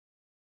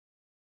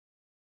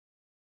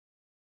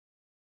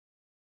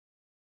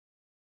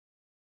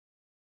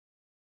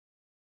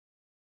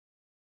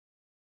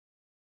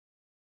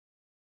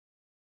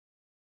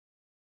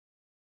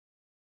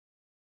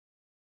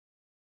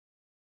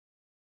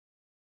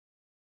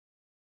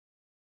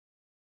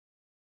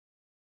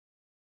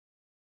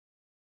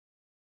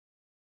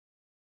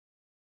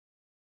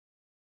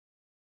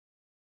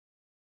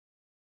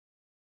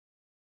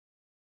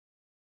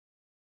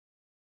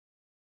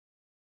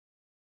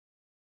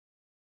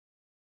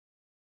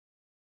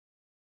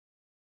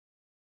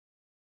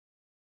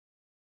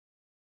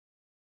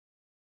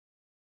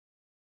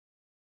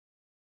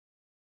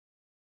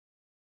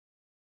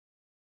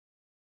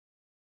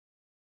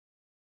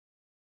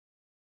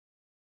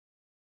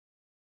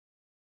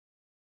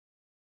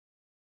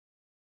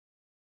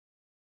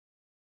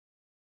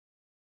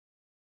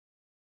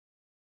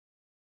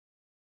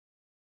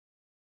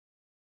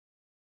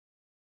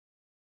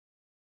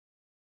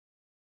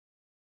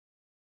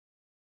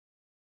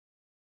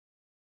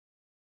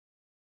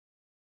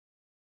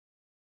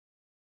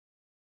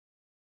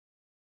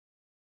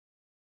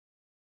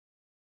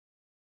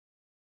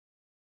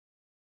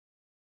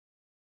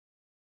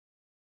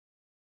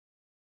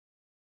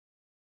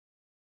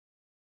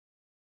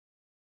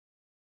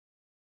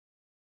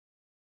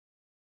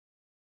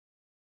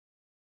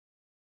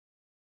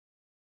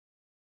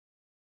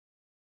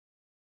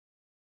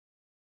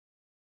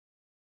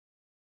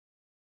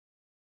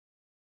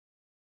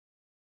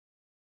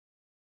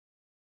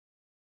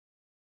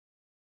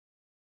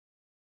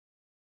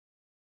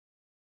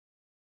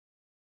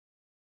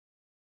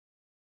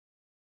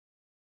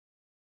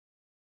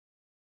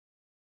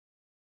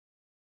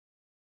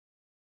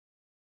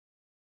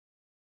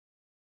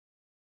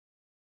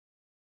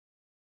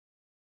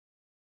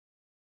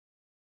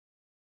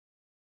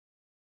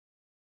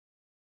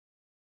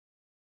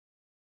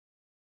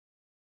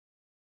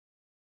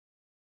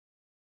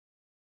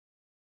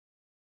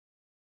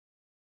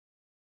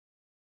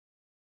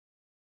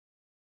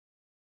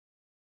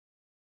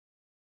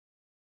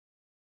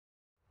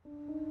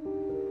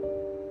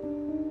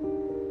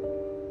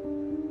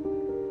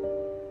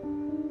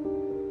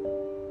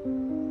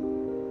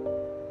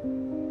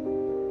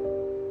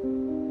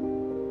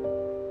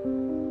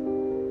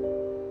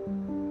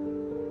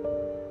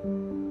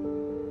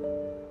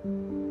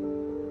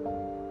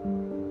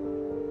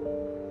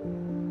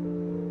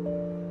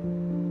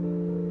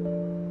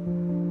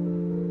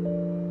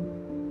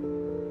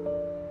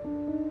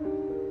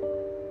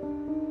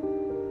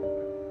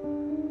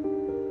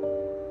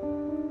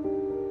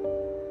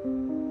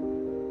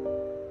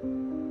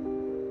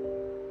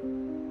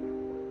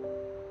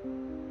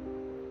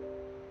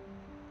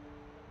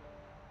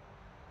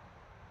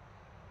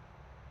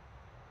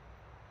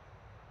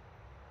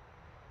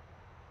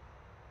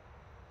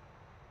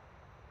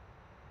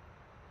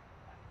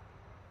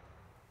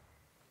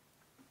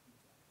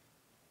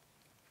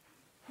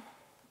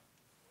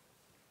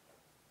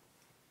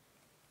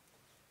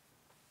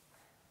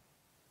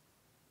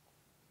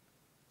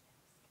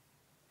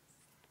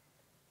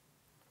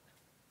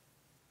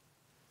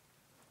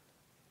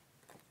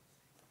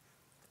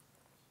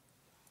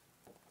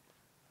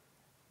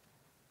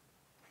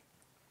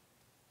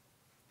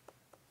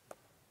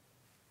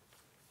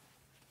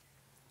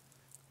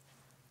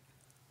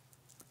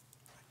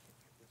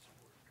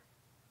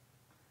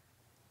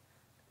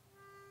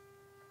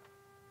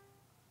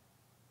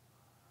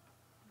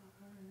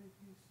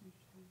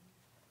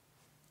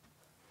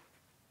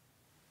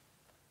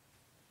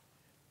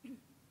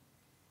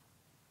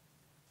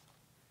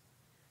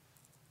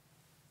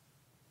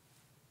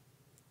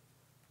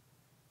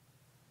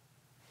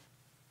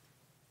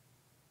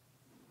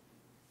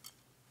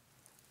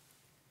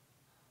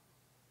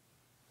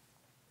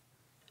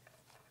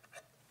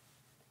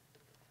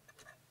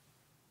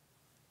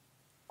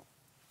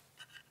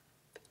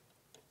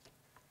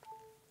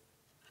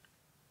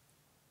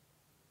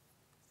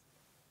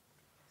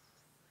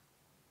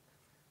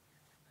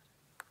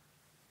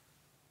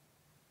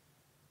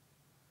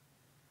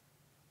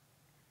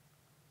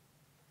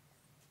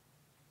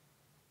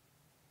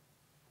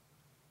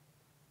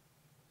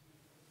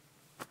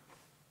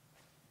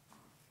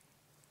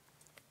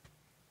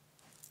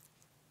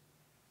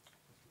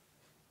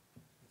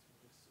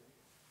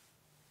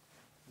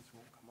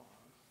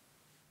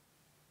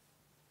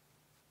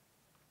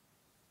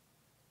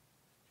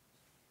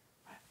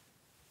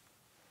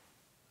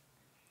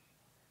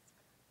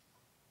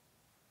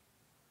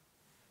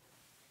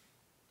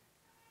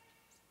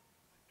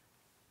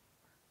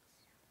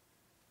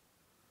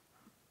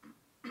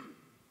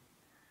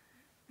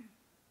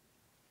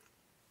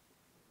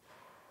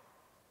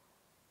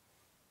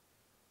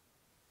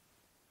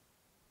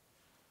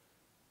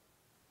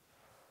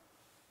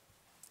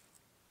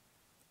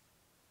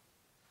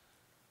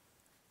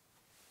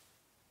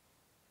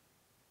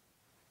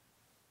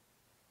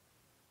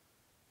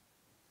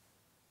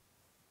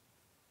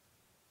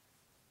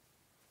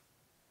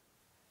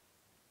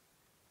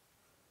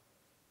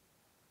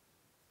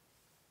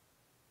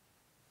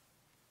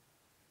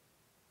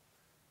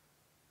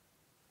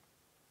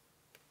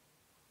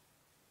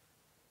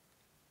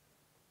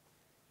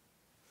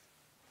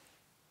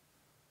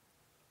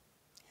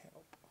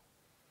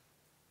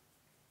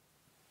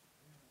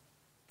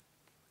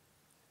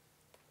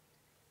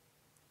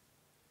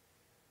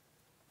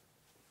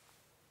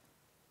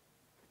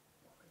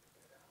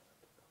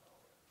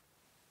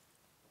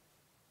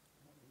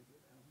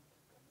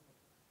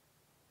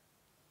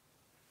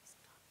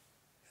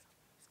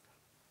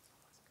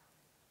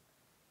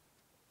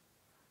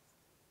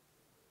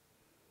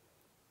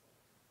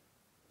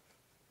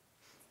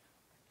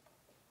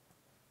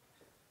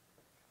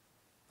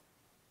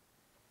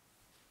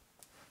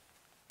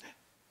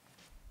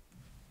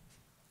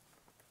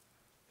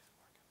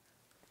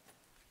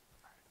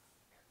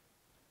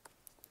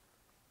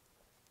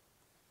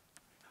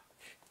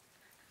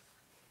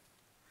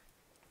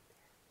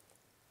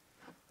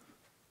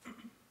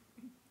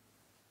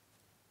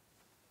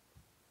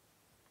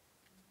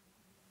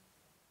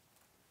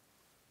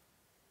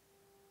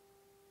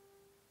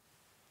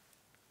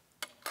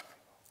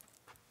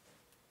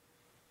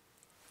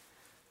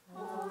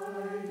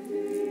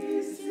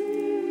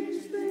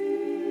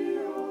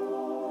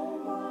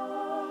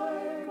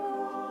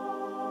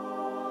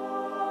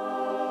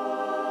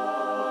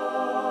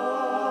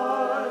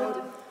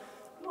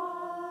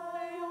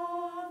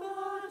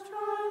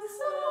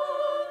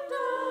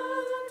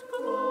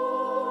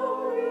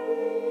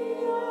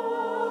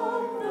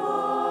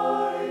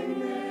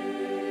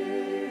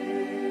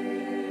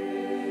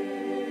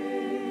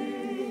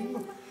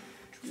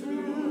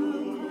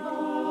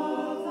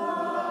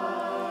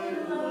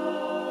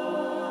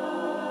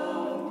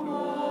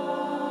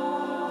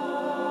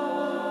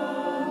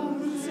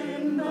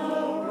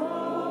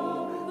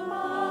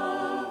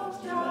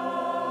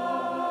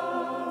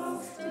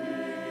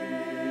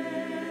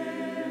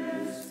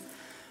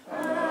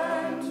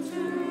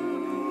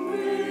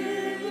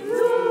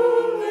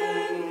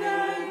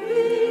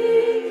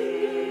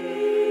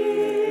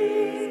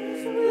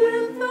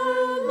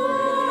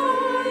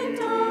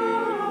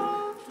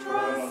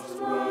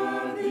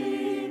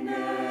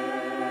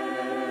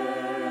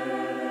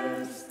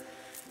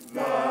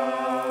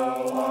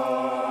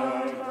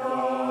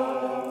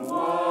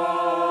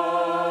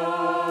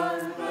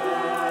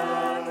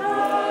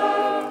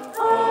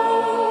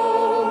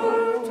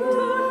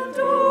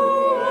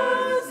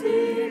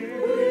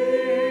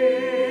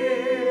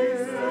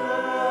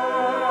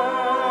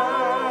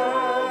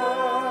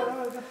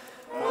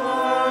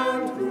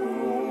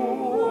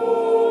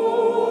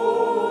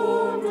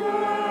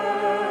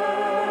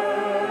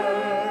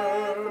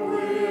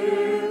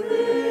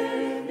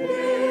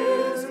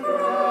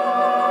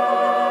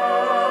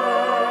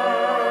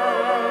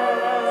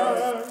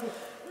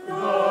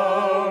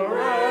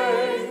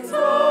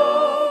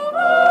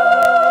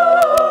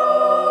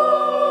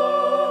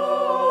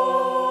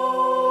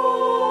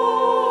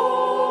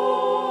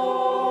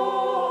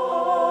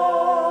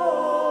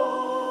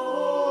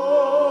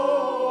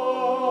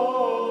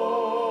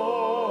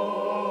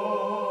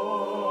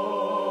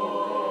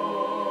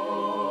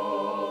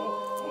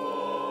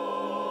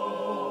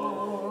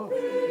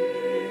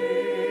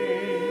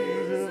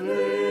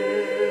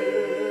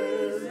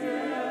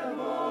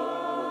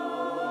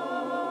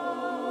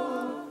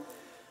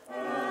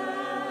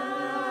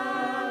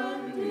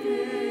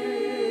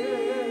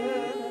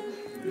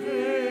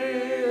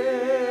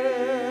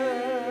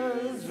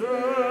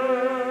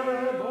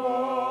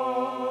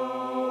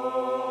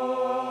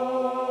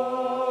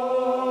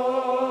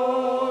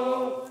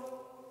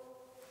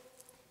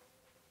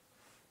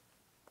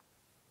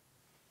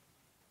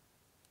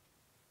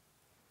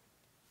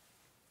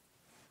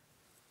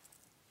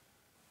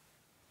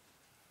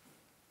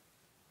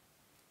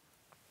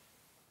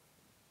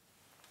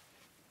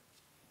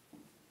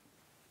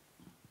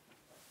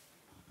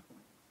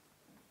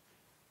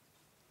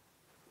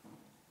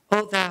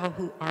O thou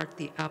who art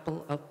the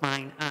apple of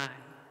mine eye,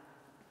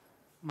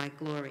 my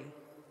glory,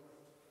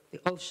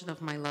 the ocean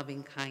of my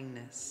loving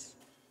kindness,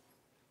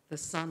 the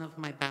sun of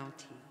my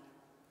bounty,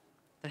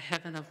 the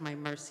heaven of my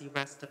mercy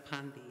rest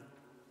upon thee.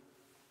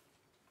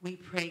 We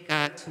pray,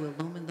 God, to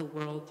illumine the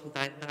world through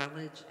thy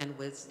knowledge and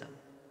wisdom,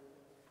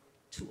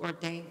 to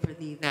ordain for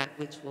thee that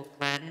which will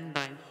gladden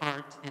thine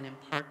heart and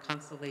impart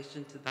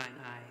consolation to thine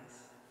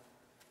eyes.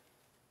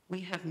 We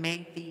have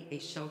made thee a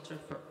shelter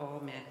for all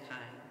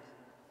mankind,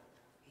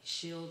 a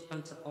shield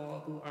unto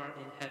all who are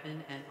in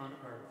heaven and on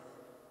earth,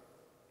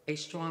 a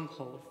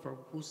stronghold for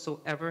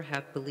whosoever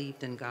hath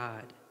believed in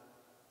God,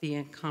 the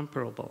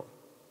incomparable,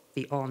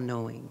 the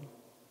all-knowing.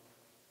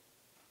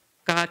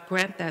 God,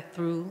 grant that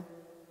through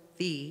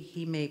thee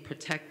he may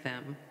protect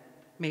them,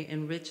 may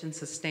enrich and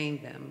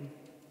sustain them,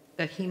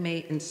 that he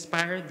may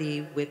inspire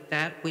thee with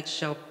that which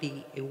shall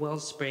be a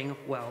wellspring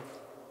of wealth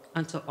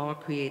unto all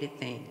created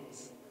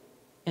things,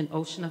 an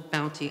ocean of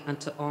bounty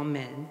unto all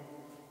men,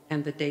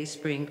 and the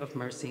dayspring of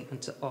mercy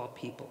unto all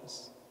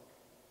peoples.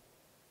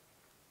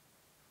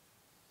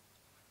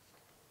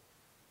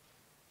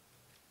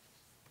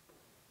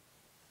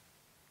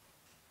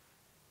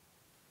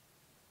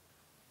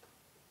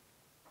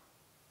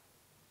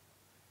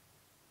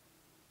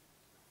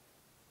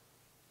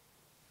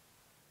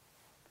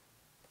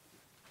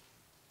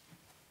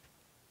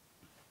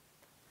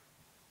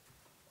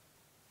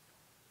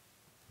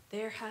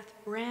 There hath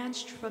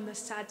branched from the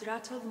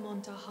Sadratul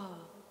Muntaha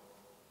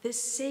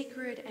this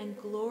sacred and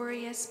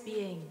glorious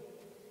being,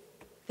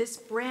 this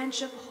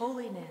branch of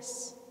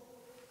holiness.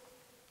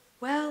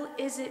 Well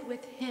is it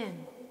with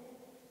him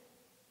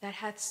that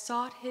hath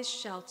sought his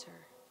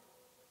shelter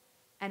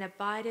and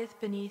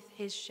abideth beneath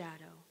his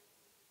shadow.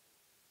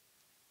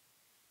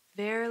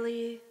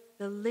 Verily,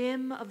 the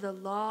limb of the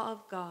law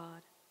of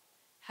God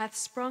hath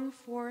sprung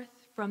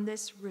forth from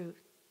this root,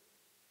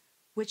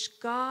 which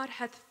God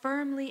hath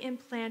firmly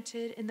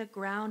implanted in the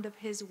ground of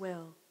his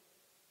will,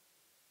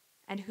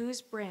 and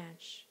whose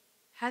branch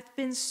hath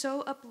been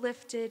so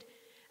uplifted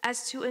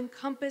as to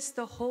encompass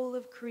the whole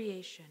of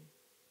creation.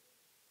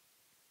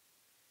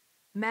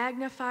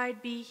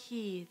 Magnified be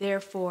he,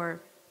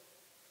 therefore,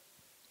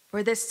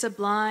 for this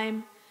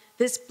sublime,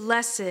 this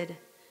blessed,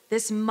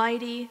 this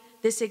mighty,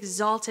 this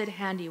exalted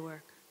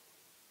handiwork.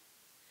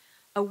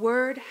 A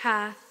word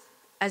hath,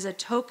 as a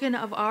token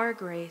of our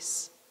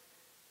grace,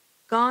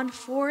 gone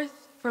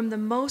forth from the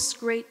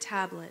most great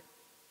tablet,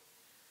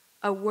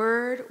 a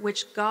word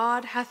which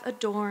God hath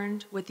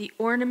adorned with the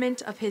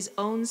ornament of his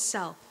own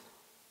self,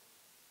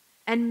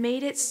 and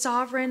made it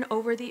sovereign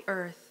over the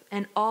earth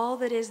and all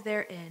that is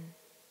therein,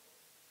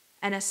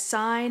 and a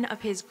sign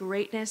of his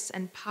greatness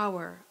and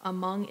power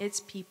among its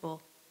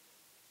people.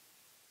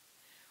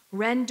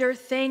 Render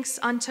thanks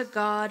unto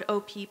God, O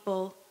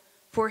people,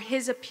 for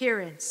his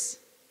appearance,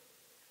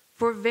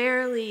 for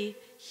verily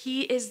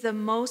he is the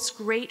most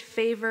great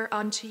favor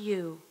unto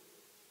you,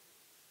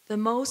 the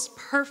most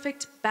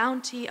perfect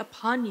bounty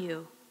upon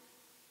you,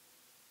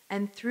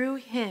 and through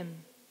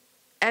him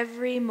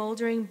every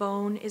moldering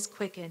bone is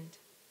quickened.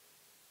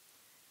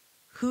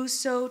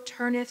 Whoso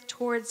turneth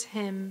towards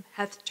him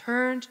hath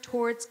turned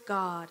towards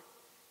God,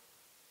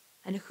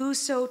 and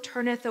whoso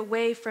turneth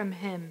away from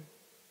him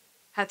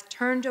hath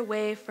turned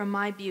away from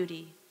my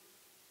beauty,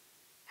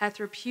 hath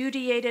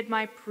repudiated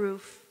my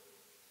proof,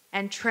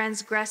 and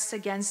transgressed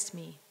against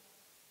me.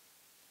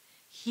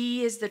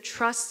 He is the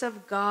trust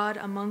of God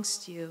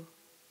amongst you,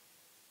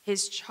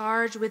 his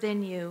charge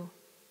within you,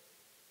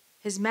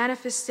 his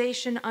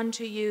manifestation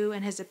unto you,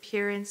 and his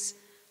appearance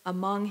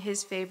among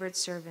his favored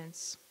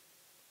servants.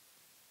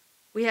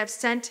 We have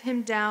sent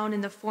him down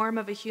in the form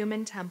of a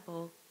human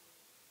temple.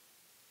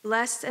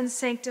 Blessed and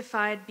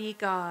sanctified be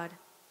God,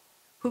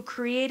 who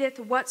createth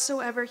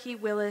whatsoever he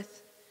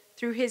willeth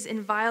through his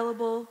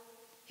infallible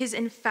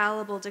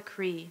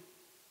decree.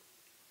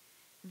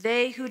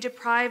 They who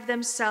deprive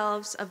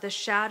themselves of the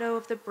shadow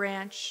of the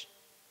branch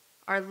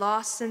are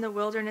lost in the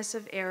wilderness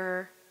of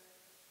error,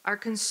 are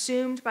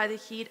consumed by the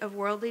heat of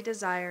worldly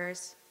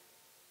desires,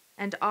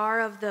 and are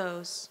of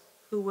those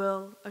who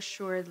will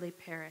assuredly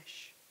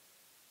perish.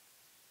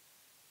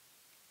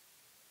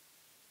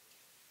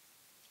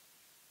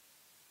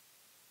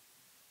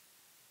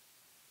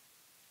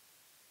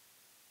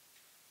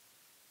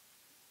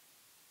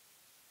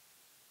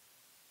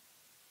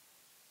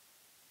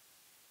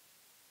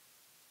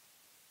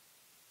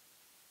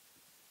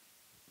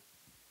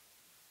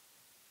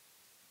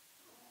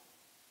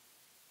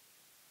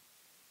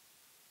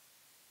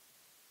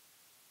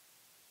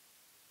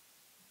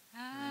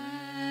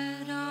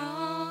 At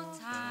all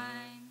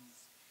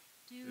times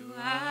do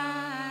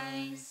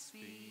I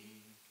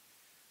speak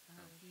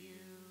of you,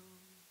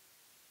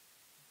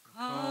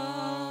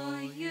 call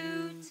you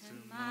to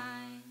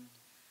mind.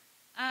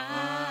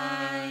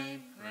 I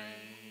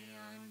pray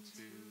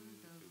unto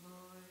the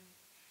Lord,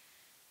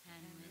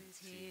 and with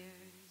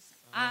tears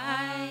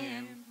I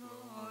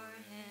implore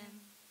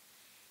him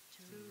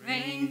to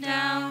rain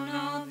down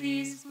all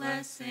these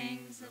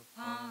blessings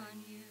upon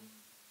you,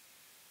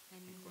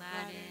 and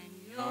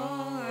gladden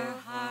your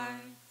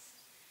hearts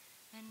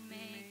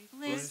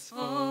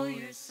blissful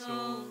your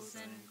souls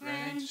and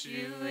grant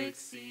you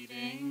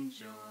exceeding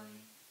joy.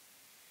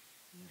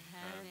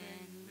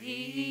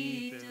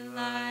 Heavenly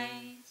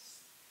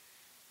delights,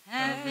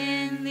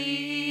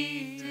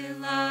 heavenly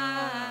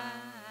delights,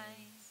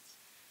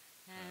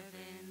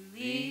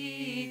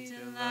 heavenly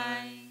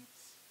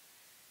delights,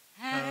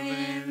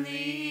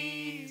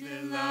 heavenly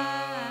delights.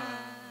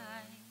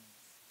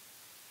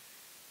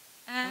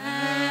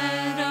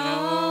 At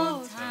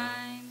all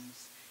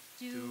times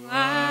do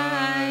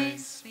I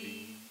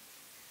speak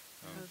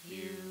of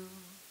you,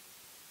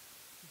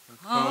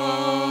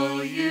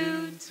 call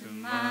you to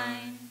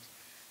mind.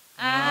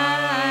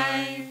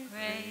 I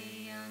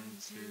pray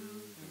unto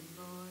the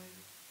Lord,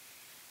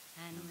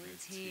 and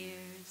with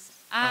tears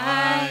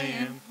I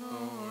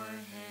implore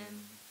him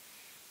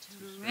to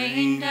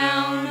rain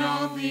down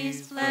all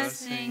these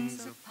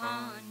blessings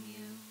upon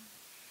you,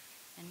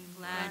 and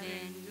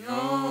gladden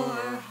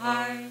your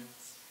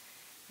hearts,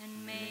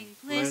 and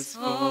make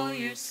blissful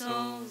your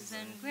souls,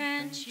 and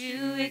grant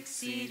you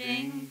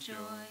exceeding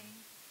joy,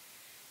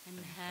 and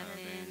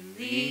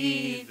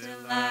heavenly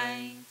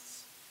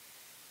delights,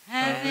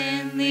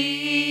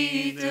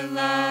 heavenly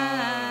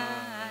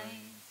delights,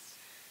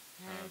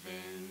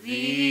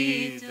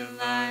 heavenly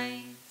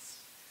delights,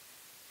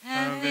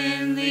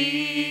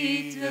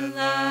 heavenly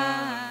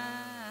delights.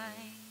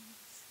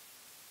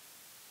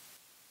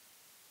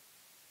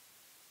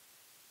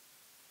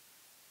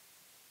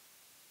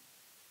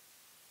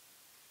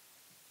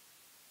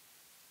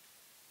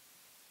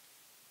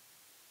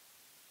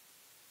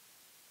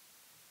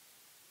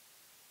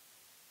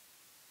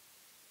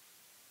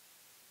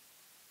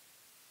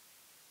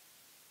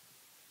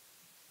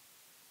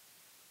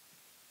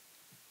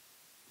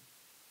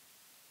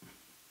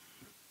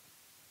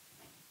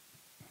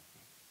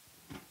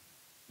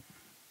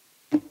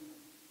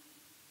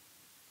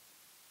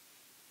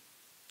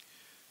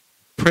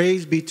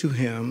 Praise be to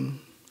him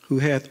who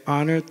hath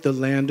honored the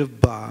land of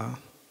Ba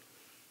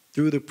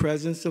through the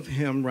presence of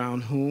him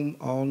round whom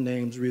all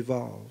names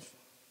revolve.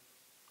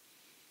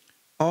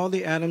 All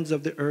the atoms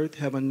of the earth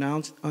have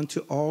announced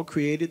unto all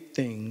created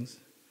things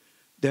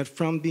that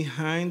from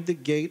behind the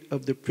gate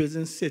of the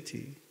prison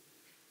city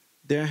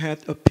there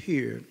hath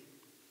appeared,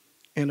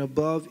 and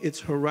above its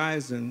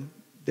horizon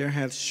there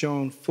hath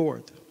shone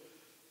forth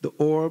the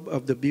orb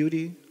of the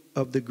beauty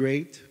of the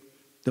great,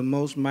 the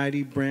most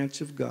mighty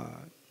branch of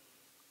God,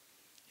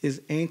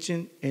 his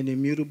ancient and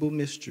immutable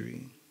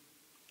mystery,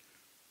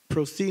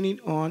 proceeding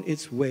on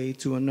its way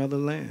to another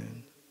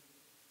land.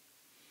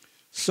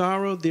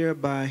 Sorrow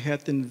thereby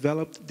hath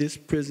enveloped this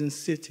prison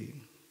city,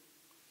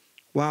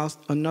 whilst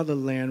another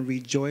land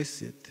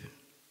rejoiceth.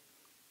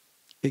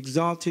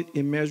 Exalted,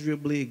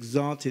 immeasurably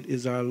exalted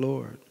is our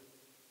Lord,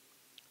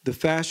 the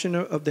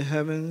fashioner of the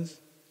heavens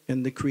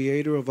and the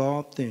creator of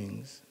all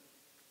things.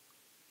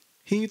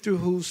 He through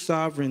whose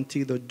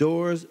sovereignty the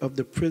doors of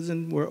the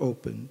prison were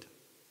opened,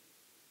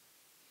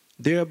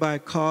 thereby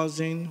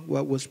causing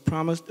what was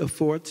promised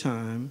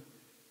aforetime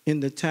in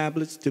the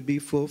tablets to be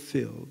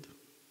fulfilled.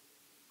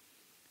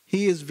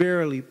 He is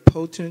verily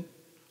potent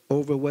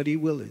over what he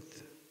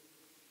willeth,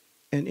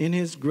 and in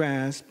his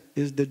grasp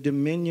is the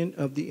dominion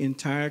of the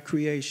entire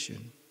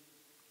creation.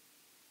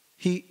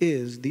 He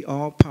is the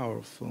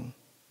all-powerful,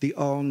 the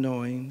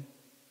all-knowing,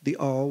 the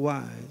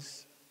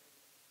all-wise.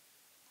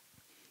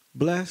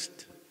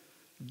 Blessed,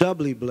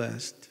 doubly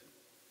blessed,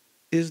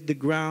 is the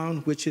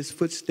ground which his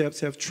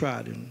footsteps have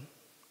trodden,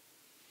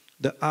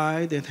 the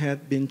eye that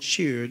hath been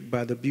cheered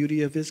by the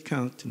beauty of his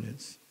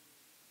countenance,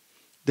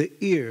 the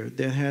ear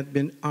that hath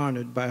been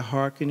honored by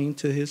hearkening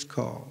to his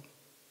call,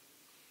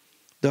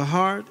 the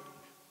heart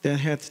that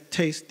hath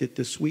tasted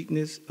the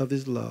sweetness of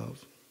his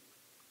love,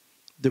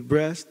 the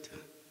breast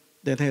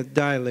that hath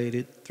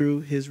dilated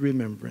through his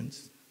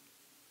remembrance,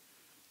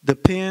 the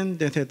pen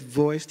that hath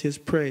voiced his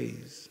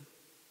praise,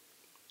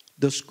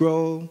 the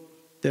scroll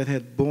that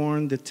hath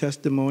borne the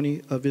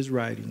testimony of his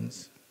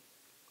writings.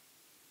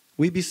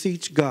 We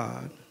beseech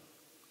God,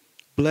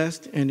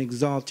 blessed and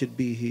exalted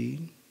be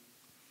he,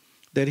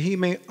 that he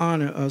may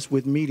honor us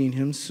with meeting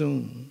him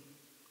soon.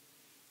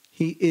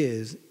 He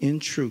is, in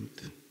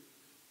truth,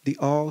 the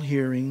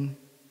all-hearing,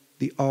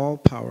 the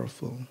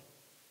all-powerful,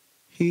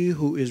 he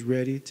who is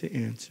ready to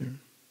answer.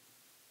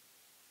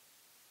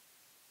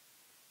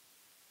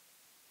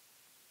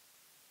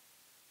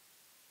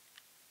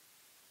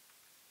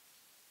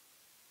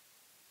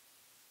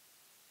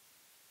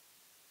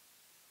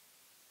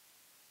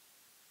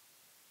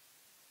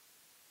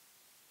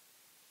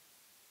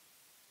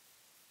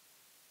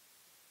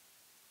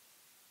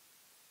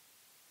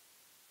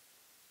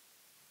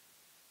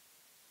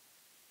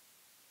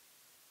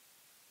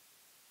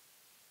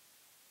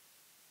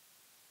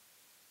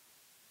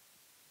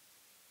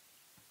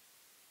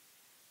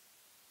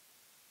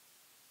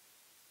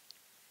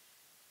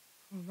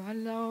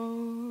 والا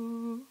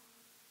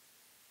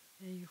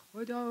ای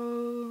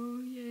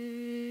خدای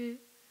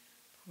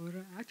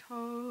پر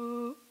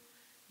عطا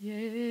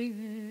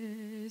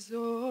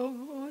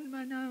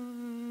ظلمنا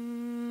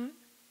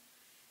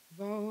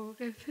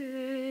واقف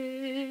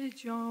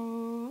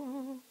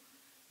جان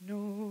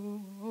و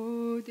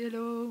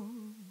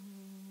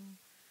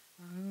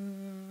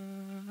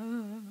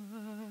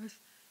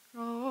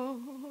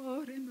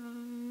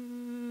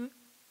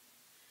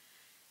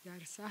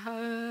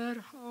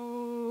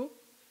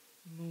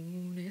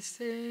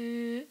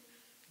مثل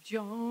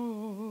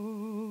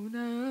جانم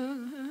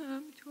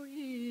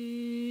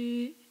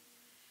تویی،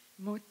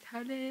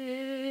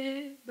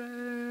 مطلع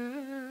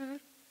بر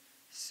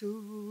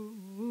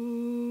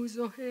سوز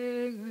و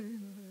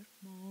حرمانم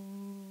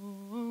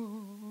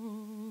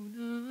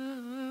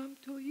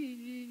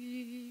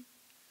تویی.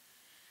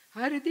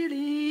 هر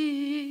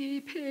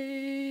دلی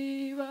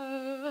پیوست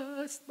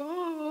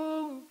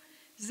با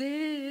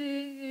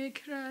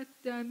ذکرت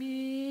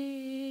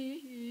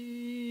دمی،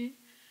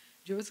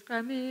 جز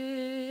غم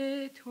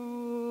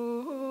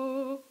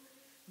تو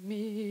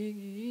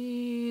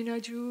می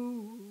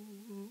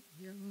نجوید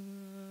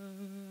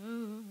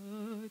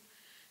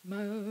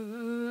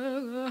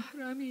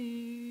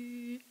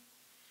محرمی.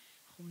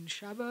 خون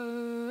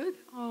شود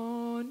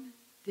آن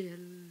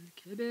دل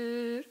که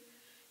بر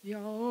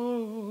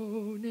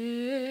یان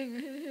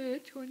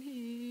تو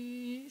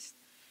نیست،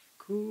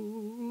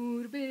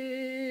 کور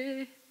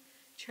به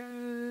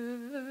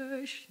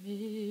چشمی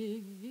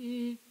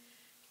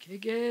که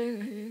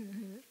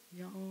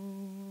گریان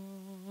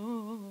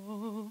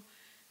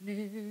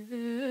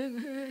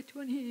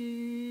تو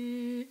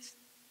نیست.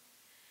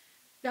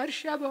 در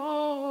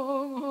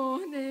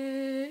شبان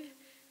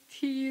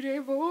تیره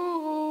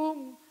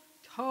و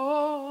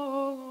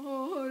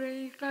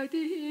تار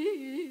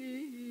قدیر،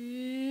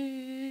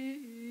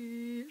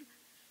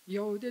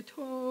 یاد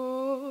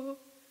تو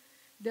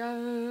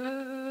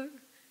در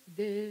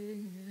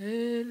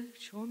دل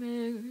چو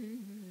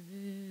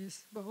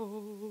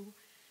مصباح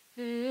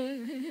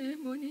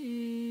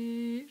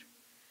منیر.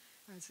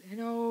 از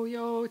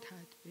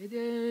عنایاتت به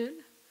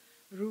دل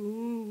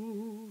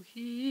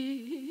روحی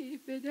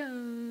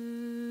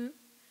بدم،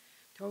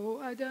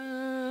 تا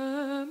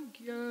عدم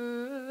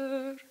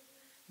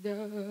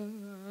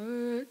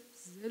گردد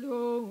ز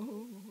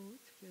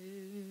لطف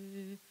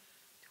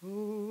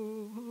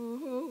تو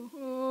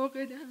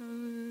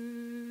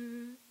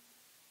قدم.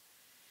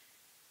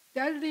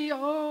 در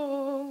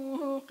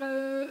لیاقت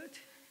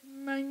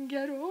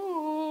منگر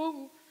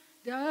و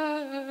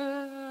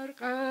در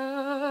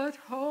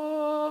قدرها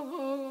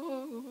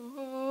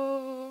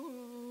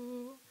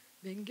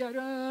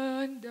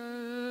بنگرند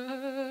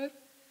در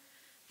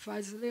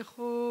فضل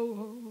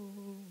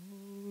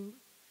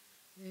خود.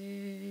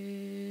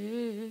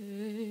 ای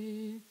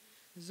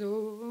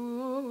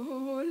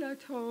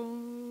زولتا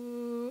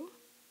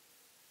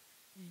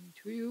این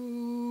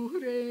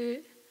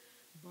طیور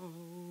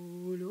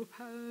بال و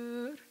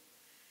پر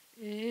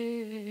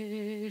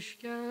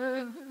اشکسته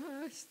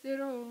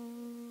را،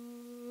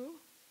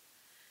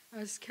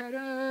 از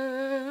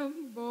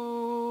کرم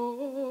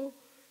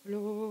بال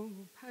و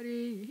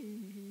پری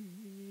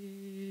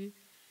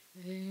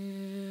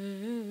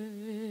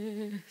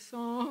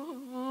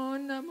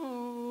احسان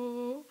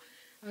نما.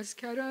 از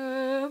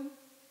کرم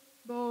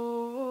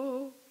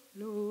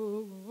بال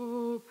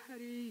و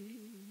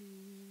پری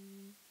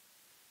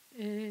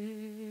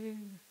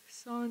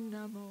احسان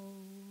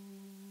نما.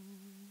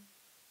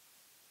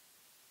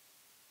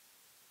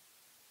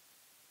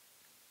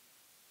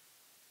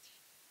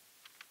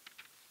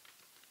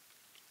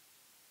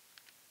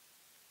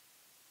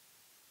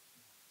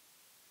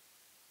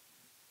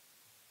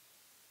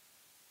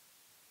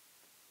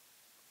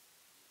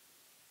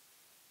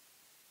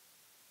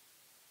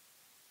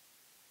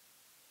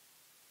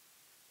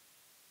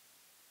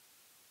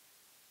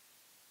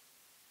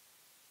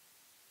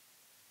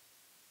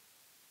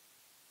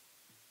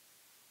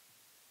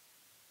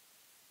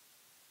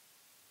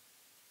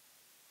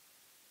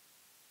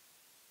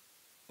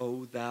 O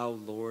thou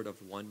Lord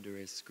of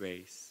wondrous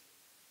grace,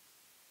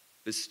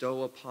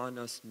 bestow upon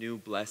us new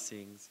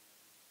blessings.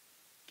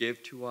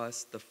 Give to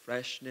us the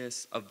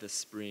freshness of the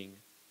spring.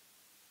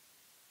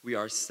 We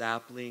are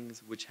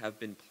saplings which have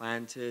been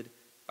planted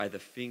by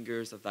the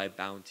fingers of thy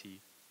bounty,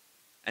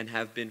 and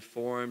have been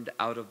formed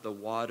out of the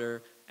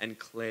water and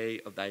clay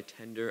of thy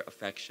tender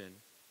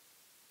affection.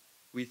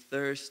 We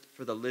thirst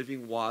for the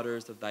living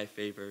waters of thy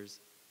favors,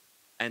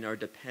 and are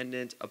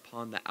dependent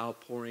upon the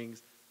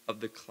outpourings of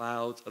the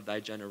clouds of thy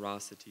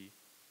generosity.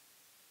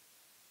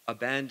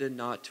 Abandon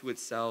not to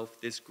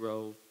itself this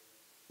grove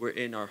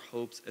wherein our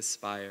hopes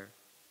aspire,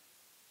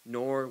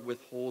 nor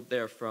withhold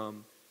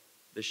therefrom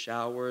the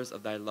showers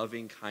of thy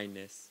loving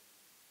kindness.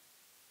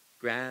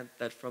 Grant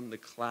that from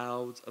the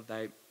clouds of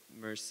thy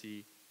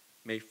mercy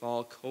may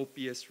fall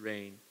copious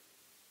rain,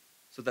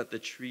 so that the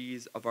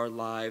trees of our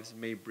lives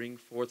may bring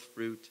forth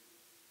fruit,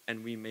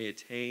 and we may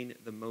attain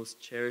the most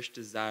cherished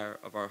desire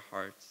of our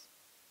hearts.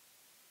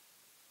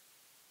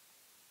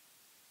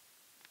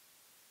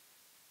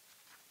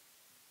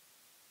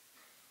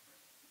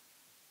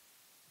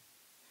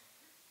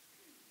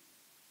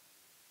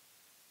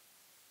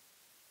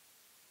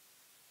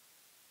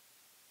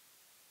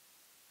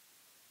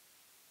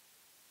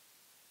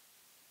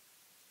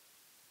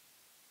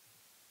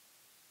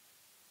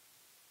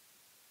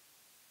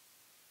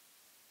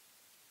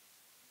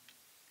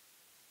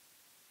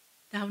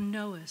 Thou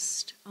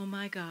knowest, O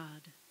my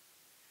God,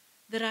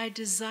 that I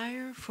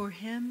desire for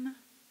him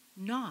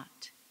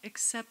naught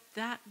except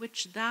that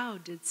which thou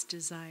didst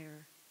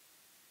desire,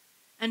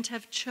 and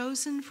have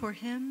chosen for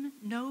him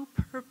no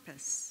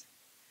purpose,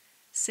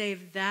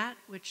 save that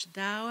which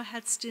thou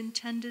hadst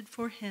intended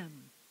for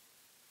him.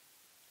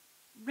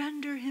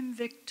 Render him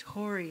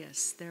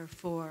victorious,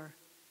 therefore,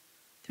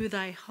 through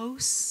thy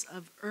hosts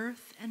of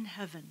earth and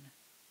heaven.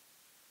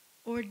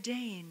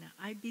 Ordain,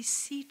 I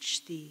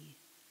beseech thee,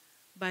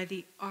 by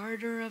the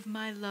ardor of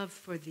my love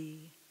for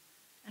thee,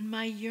 and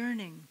my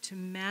yearning to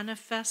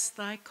manifest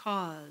thy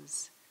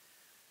cause,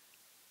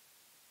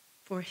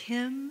 for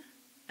him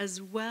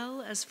as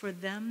well as for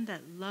them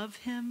that love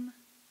him,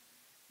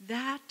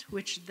 that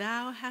which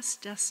thou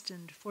hast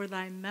destined for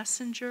thy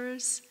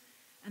messengers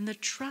and the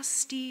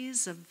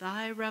trustees of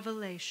thy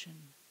revelation.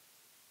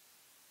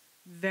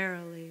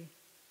 Verily,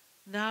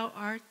 thou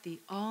art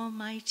the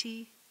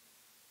Almighty,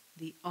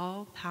 the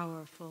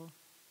All-Powerful.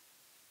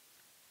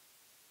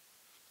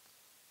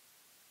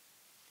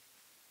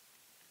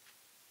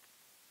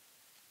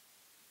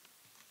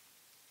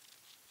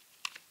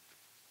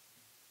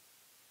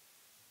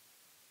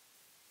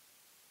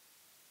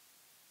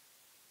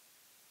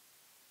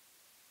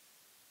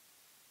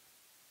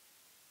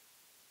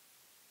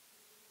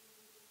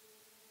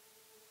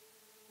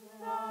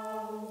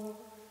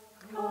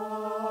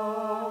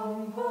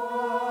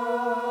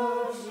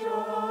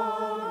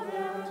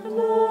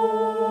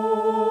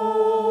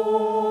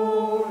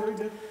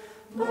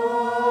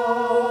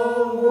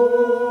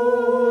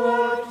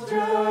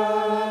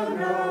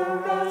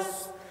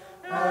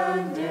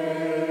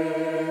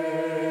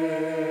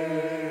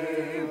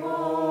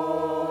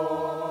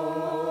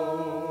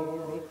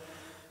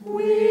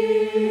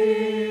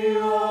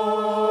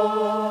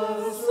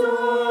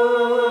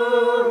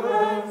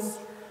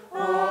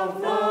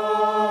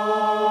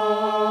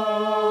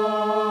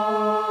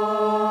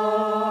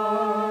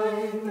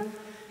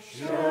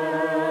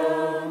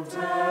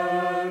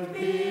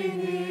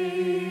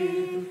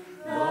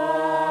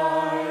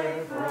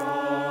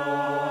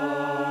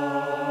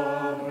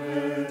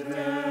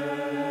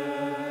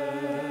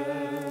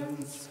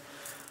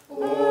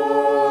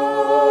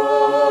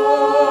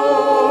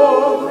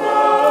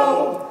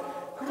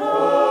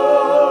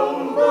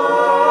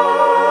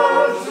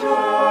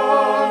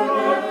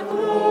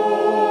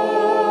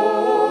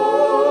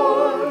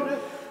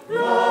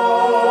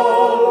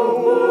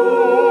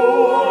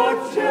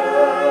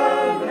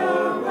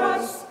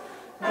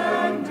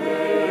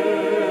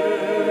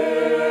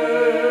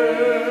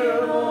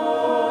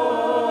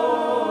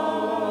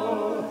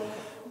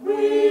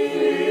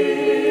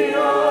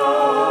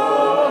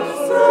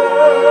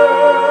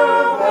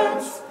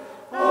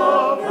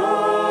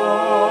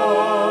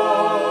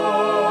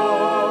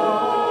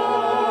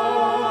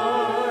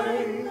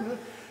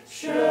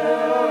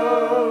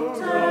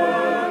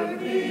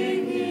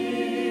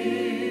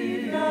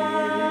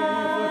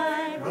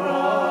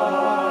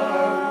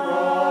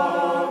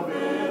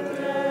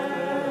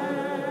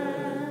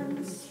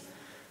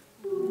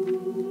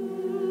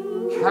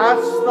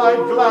 Cast thy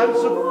glance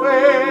of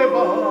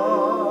favor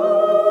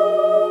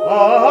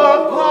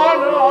upon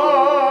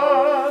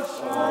us,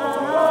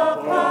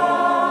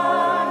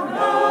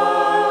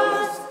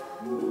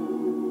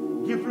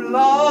 Give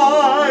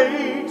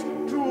light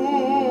to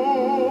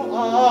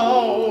our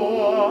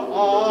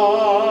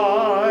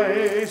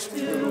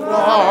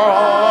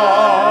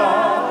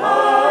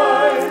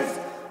eyes,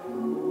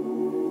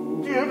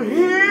 Give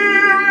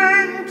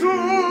hearing to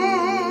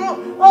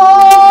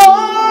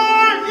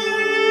our ears,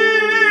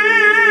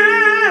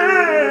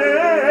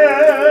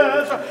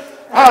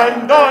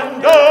 and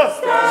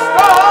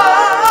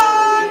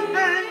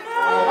understanding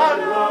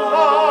and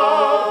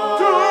love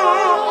to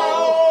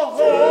our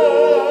hearts.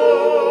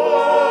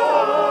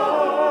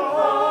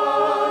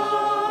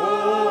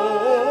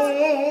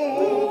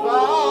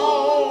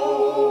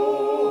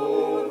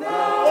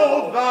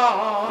 Thou,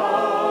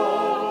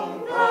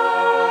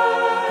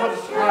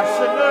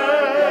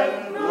 compassionate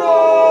Lord,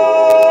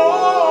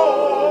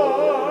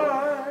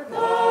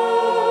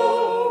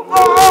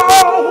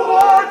 thou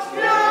art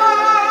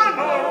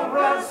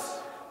generous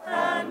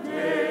and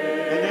able.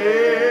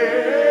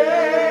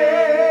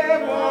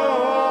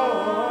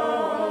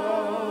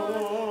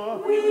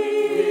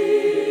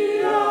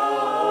 We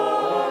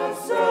are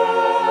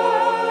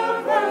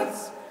servants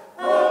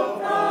of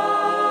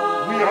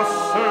thine. We are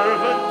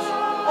servants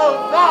of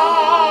thine,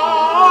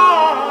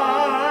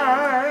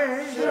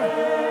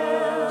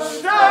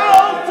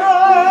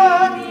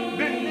 sheltered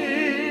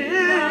beneath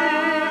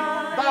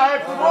thy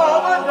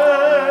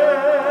providence.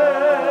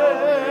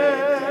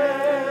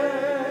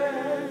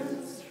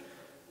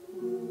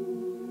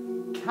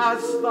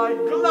 Cast thy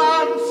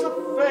glance of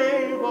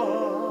favor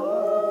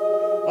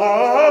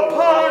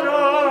upon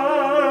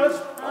us,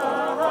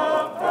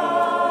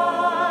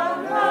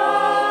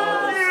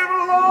 Give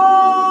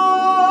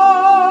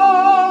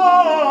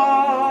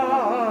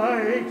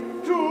light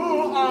to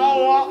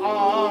our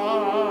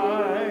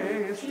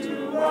eyes,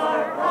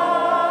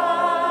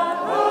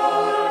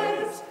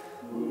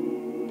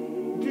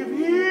 Give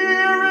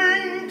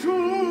hearing to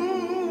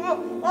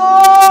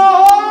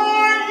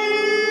our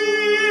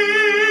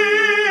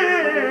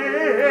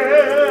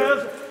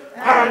ears,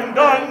 and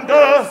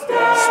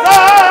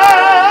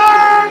understanding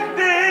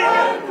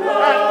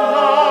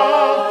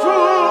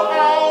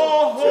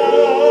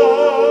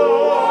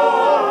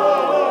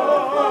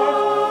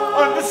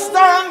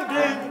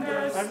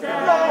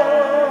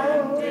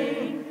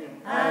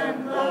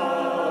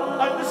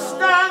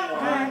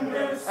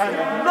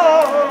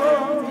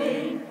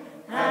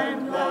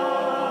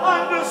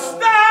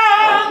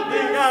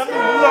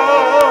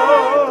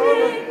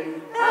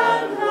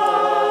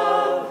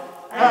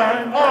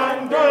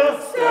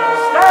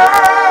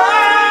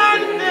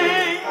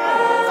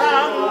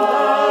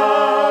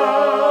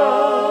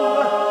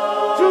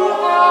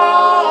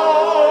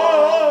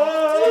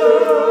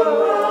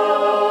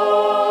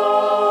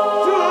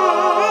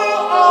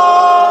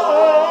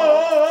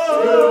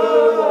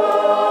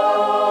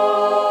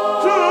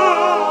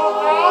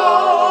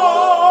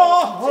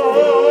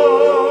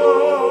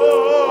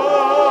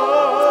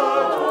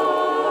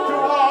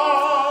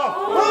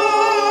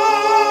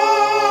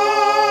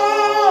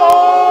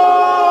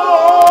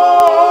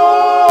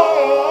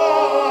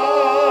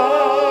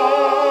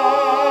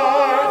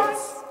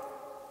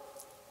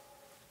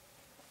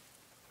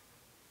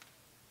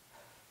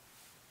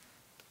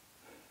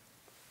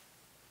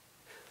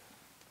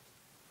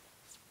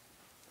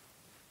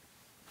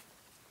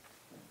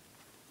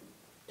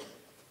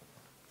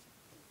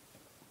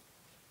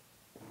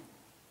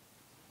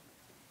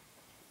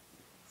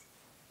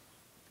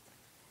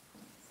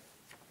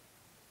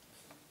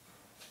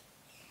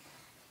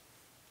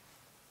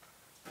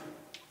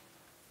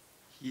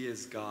He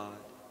is God,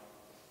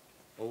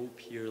 O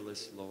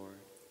peerless Lord.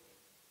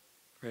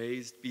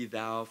 Praised be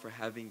thou for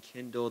having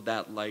kindled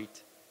that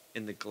light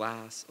in the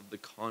glass of the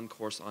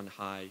concourse on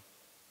high,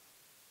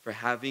 for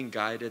having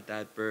guided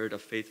that bird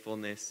of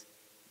faithfulness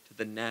to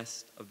the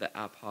nest of the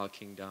Abha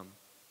kingdom.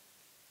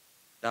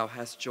 Thou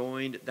hast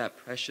joined that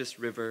precious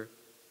river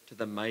to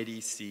the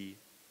mighty sea.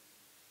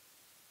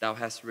 Thou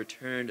hast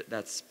returned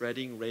that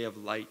spreading ray of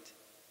light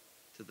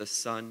to the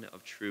sun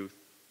of truth.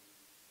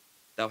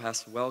 Thou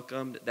hast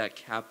welcomed that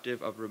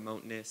captive of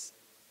remoteness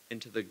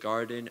into the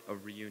garden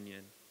of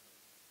reunion,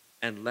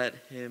 and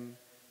let him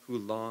who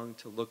longed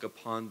to look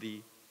upon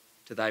thee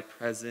to thy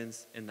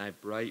presence in thy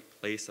bright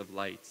place of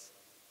lights.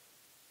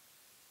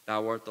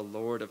 Thou art the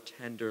Lord of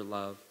tender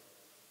love.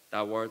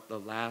 Thou art the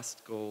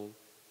last goal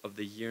of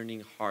the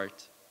yearning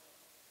heart.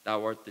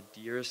 Thou art the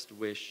dearest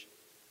wish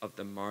of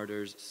the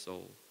martyr's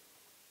soul.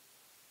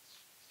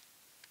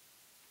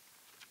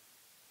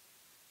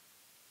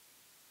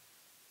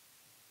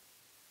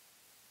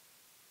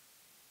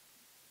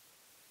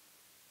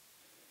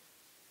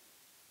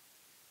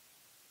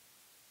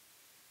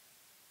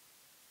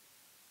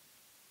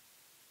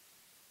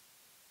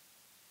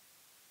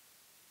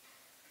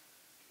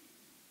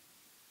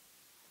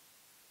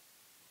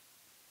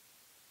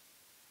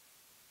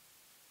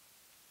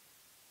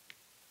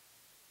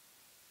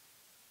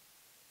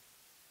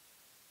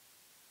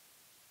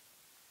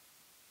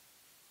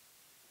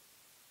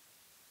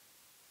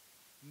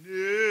 Nearer,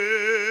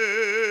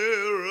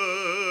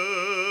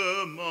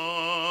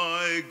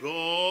 my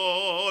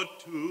God,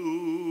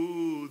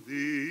 to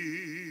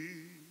thee,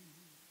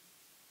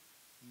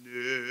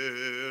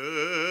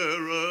 nearer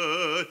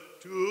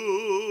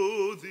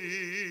to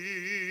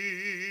thee,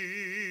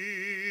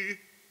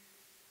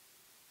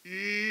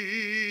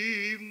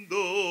 e'en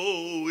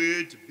though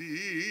it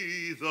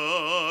be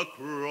the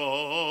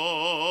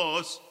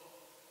cross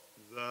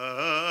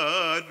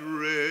that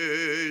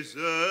raiseth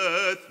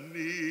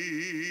me,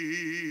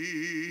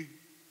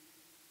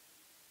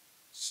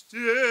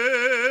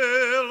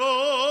 still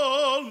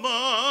all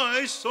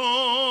my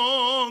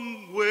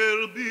song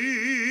will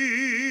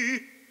be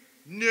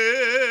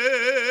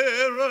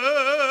nearer,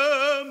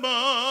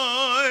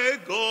 my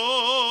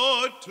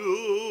God,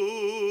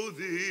 to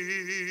thee.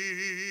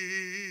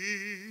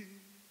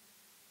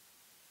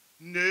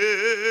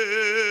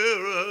 Nearer,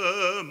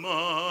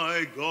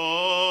 my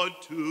God,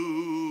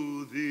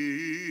 to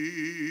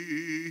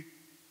thee.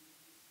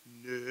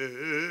 Nearer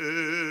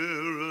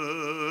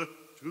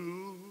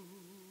to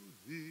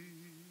thee.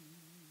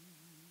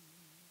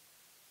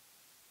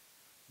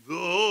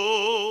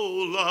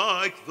 Though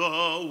like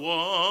the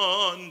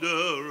wanderer,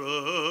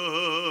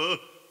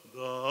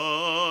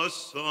 the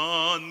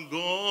sun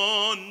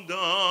gone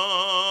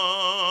down,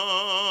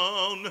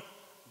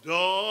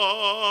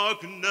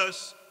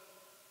 darkness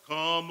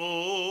come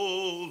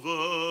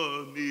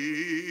over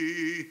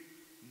me,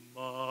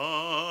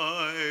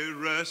 my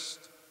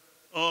rest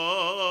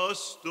a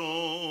stone.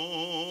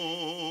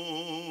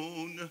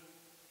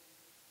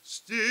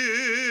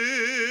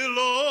 Still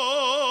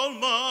all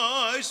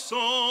my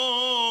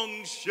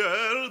song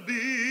shall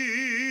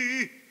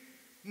be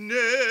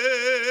nearer,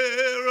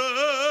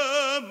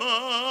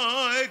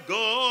 my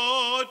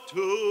God,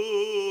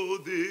 to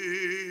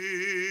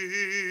thee.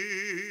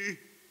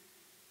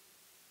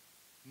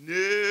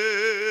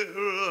 Nearer,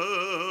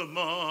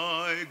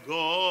 my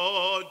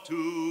God,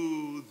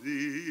 to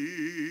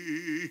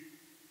thee.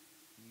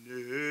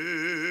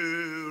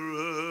 Nearer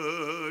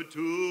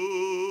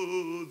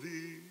to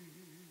thee.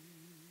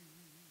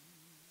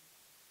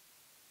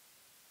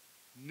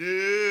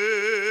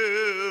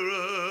 Nearer,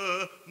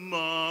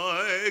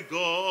 my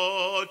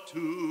God,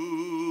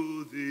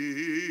 to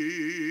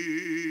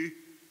thee.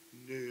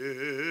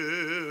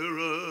 Nearer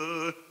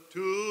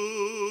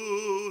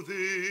to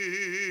thee.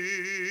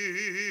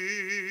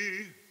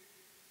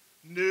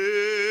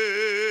 Nearer,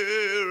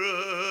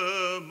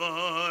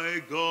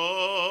 my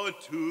God,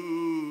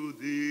 to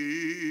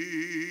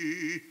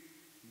thee.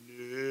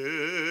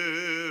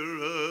 Nearer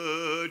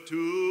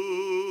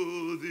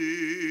to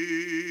thee.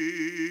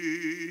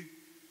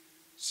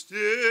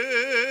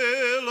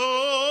 Still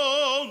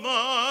all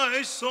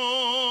my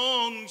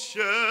song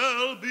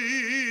shall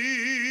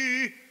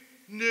be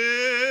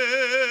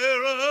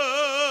nearer,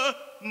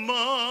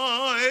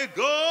 my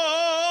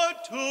God,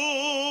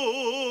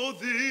 to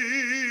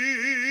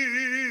thee.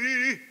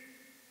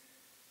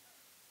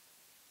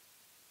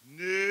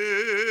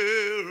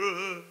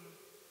 Nearer,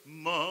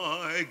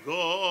 my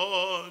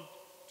God,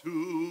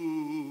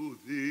 to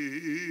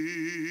thee.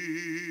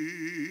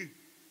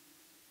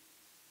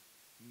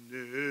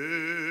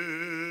 Nearer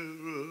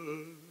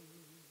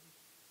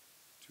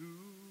to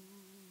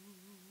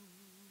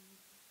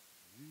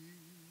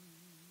thee.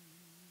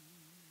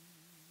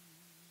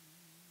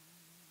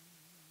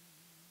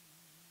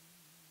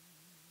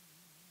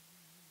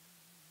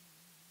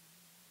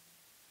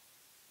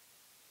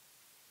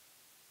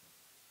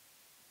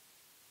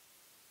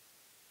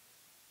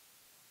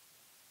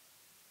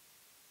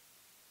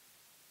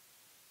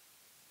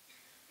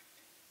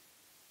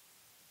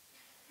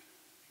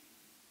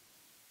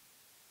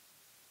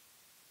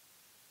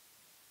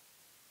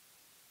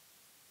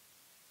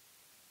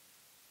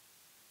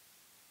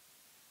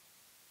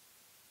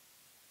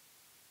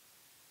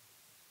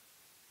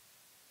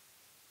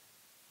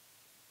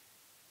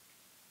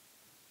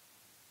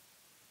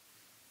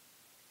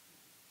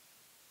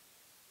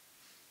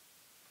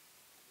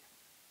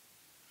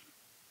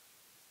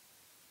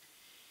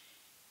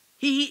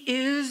 He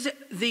is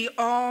the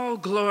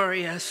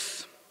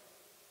all-glorious.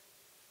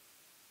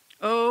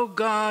 O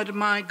God,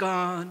 my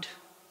God,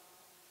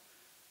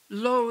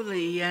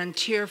 lowly and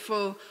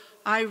tearful,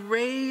 I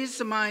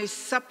raise my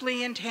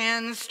suppliant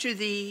hands to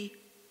thee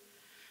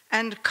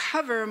and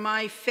cover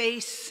my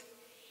face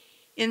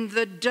in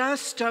the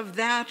dust of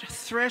that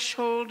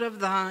threshold of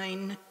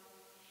thine,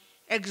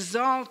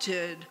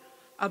 exalted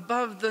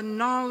above the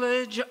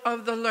knowledge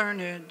of the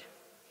learned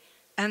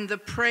and the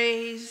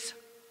praise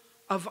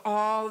of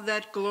all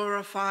that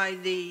glorify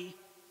thee.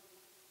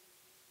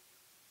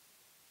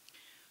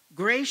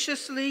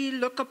 Graciously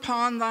look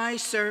upon thy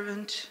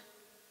servant,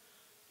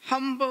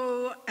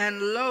 humble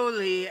and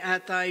lowly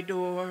at thy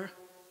door,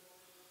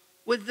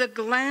 with the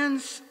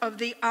glance of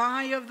the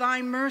eye of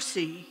thy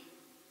mercy,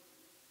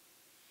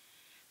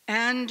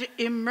 and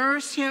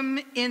immerse him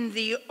in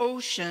the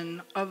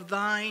ocean of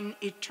thine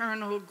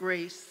eternal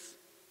grace.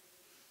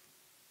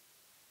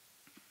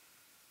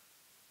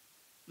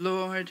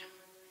 Lord,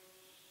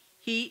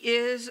 he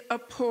is a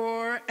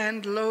poor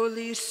and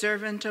lowly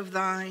servant of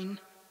thine,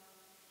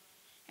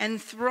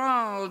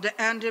 enthralled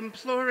and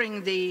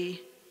imploring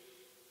thee,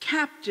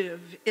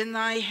 captive in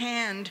thy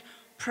hand,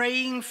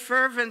 praying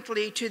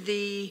fervently to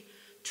thee,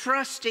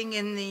 trusting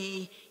in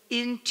thee,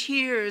 in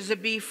tears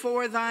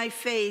before thy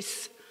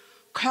face,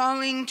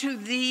 calling to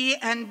thee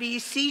and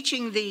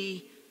beseeching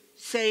thee,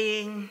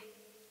 saying,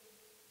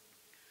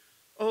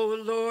 O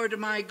Lord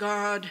my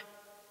God,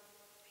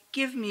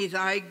 give me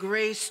thy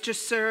grace to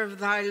serve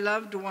thy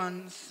loved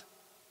ones.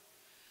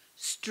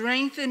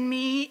 Strengthen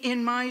me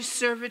in my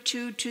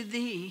servitude to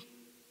thee.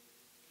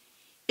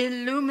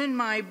 Illumine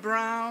my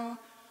brow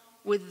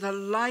with the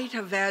light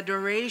of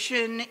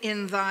adoration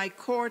in thy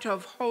court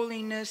of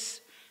holiness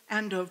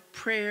and of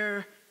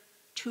prayer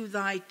to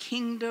thy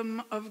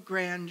kingdom of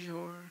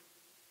grandeur.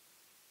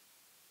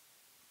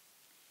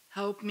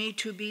 Help me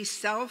to be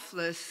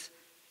selfless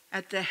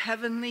at the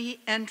heavenly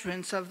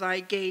entrance of thy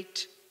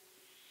gate,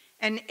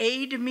 and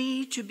aid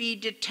me to be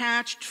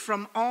detached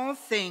from all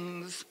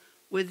things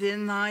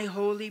within thy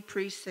holy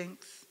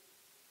precincts.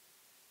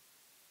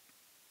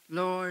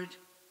 Lord,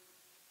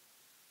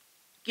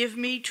 give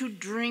me to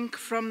drink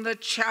from the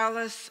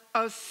chalice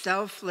of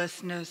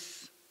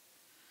selflessness.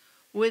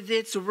 With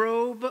its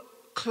robe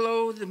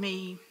clothe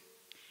me,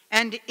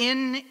 and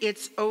in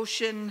its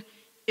ocean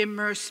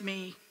immerse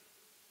me.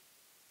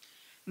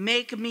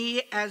 Make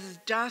me as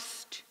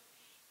dust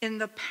in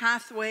the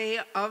pathway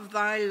of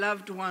thy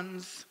loved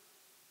ones,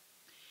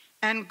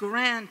 and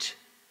grant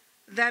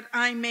that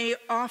I may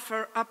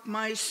offer up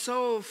my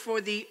soul for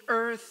the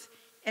earth,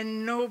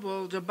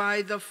 ennobled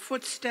by the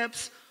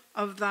footsteps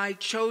of thy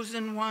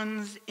chosen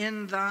ones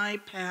in thy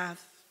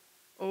path,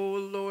 O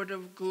Lord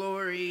of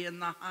glory in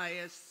the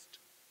highest.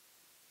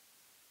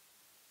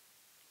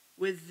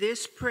 With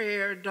this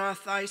prayer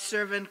doth thy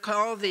servant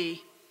call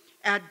thee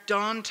at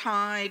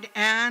dawntide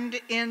and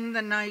in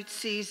the night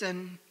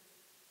season.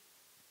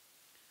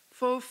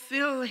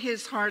 Fulfill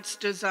his heart's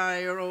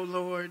desire, O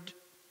Lord.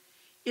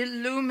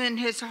 Illumine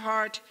his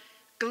heart,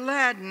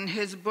 gladden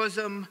his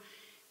bosom,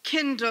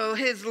 kindle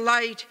his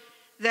light,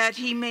 that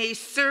he may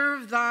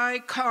serve thy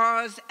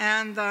cause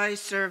and thy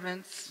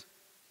servants.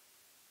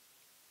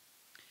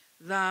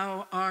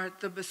 Thou art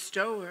the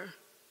bestower,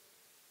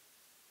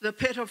 the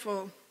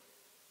pitiful,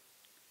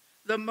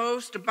 the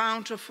most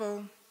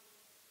bountiful,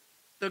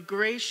 the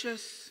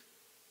gracious,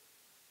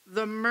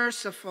 the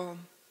merciful,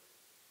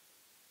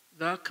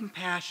 the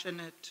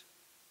compassionate.